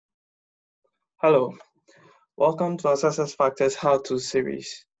Hello, welcome to our SuccessFactors How-To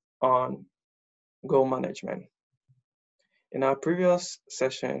series on goal management. In our previous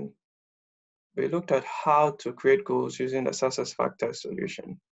session, we looked at how to create goals using the SuccessFactors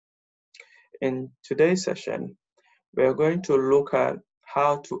solution. In today's session, we are going to look at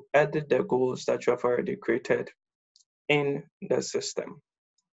how to edit the goals that you have already created in the system.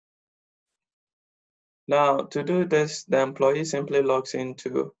 Now, to do this, the employee simply logs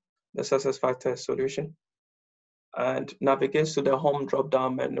into the SuccessFactors solution and navigates to the home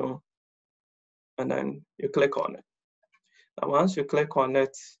drop-down menu, and then you click on it. And once you click on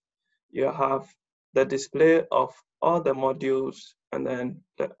it, you have the display of all the modules and then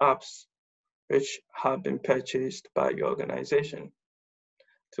the apps which have been purchased by your organization.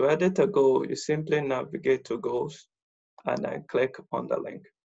 To edit a goal, you simply navigate to goals and then click on the link.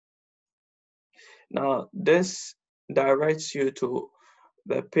 Now, this directs you to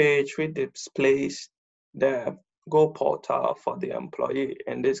the page which displays the goal portal for the employee,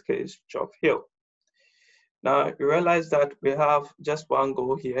 in this case, Job Hill. Now, you realize that we have just one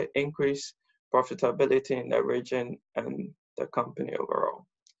goal here: increase profitability in the region and the company overall.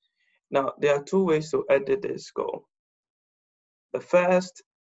 Now, there are two ways to edit this goal. The first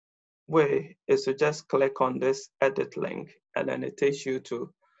way is to just click on this edit link, and then it takes you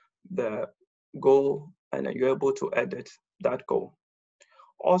to the goal, and then you're able to edit that goal.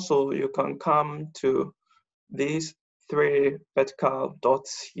 Also, you can come to these three vertical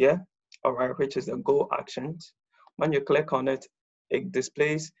dots here, all right, which is the goal actions. When you click on it, it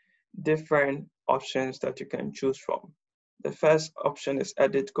displays different options that you can choose from. The first option is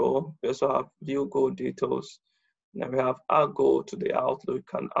edit goal. We also have view goal details. Then we have add goal to the Outlook.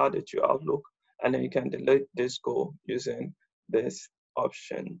 You can add it to your Outlook, and then you can delete this goal using these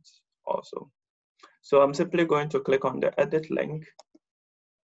options also. So I'm simply going to click on the edit link,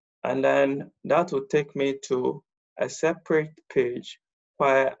 and then that will take me to a separate page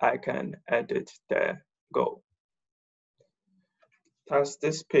where I can edit the goal. That's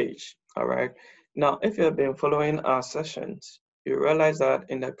this page, all right? Now, if you've been following our sessions, you realize that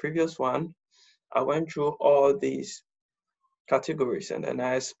in the previous one, I went through all these categories, and then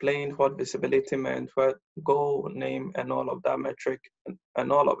I explained what visibility meant, what goal name and all of that metric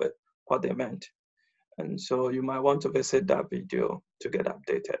and all of it, what they meant. And so you might want to visit that video to get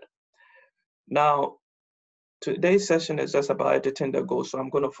updated. Now, today's session is just about editing the goal, so I'm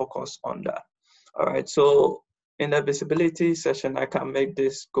going to focus on that. All right, so in the visibility session, I can make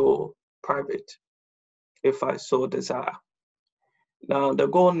this goal private if I so desire. Now, the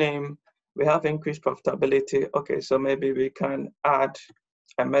goal name, we have increased profitability. Okay, so maybe we can add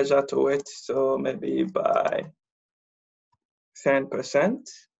a measure to it. So maybe by 10%.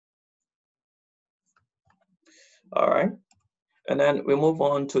 All right. And then we move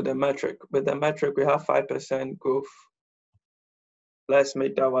on to the metric. With the metric, we have 5% growth. Let's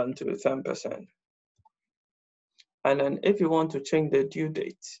make that one to 10%. And then if you want to change the due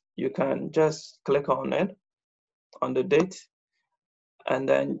date, you can just click on it, on the date, and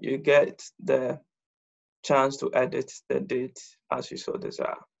then you get the chance to edit the date as you so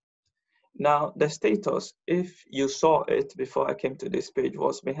desire. Now, the status, if you saw it before I came to this page,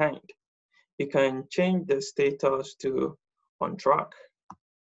 was behind. You can change the status to on track,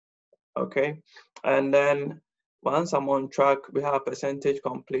 okay? And then once I'm on track, we have percentage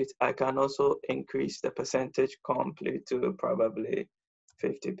complete. I can also increase the percentage complete to probably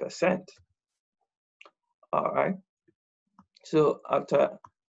 50%. All right. So after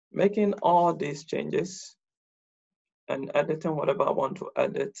making all these changes and editing whatever I want to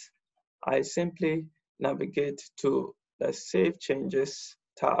edit, I simply navigate to the Save Changes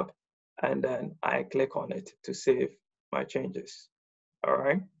tab, and then I click on it to save my changes. All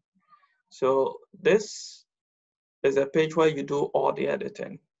right. So this is a page where you do all the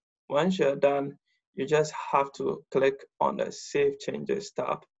editing. Once you're done, you just have to click on the Save Changes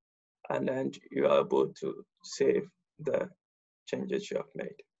tab, and then you are able to save the changes you have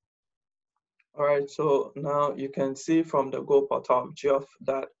made. All right, so now you can see from the goal portal of Geoff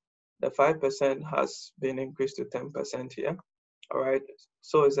that the 5% has been increased to 10% here. All right,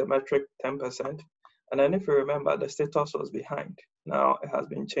 so is the metric 10%. And then if you remember, the status was behind. Now it has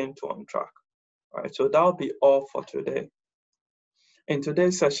been changed to on track. All right, so that'll be all for today. In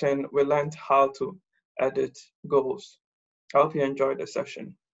today's session, we learned how to edit goals. I hope you enjoyed the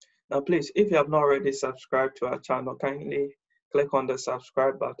session. Now, please, if you have not already subscribed to our channel, kindly click on the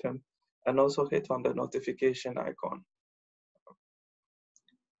subscribe button and also hit on the notification icon.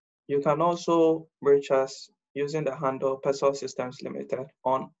 You can also reach us using the handle Personal Systems Limited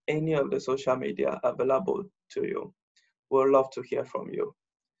on any of the social media available to you. We'd love to hear from you.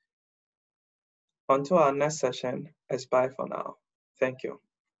 Until our next session, it's bye for now. Thank you.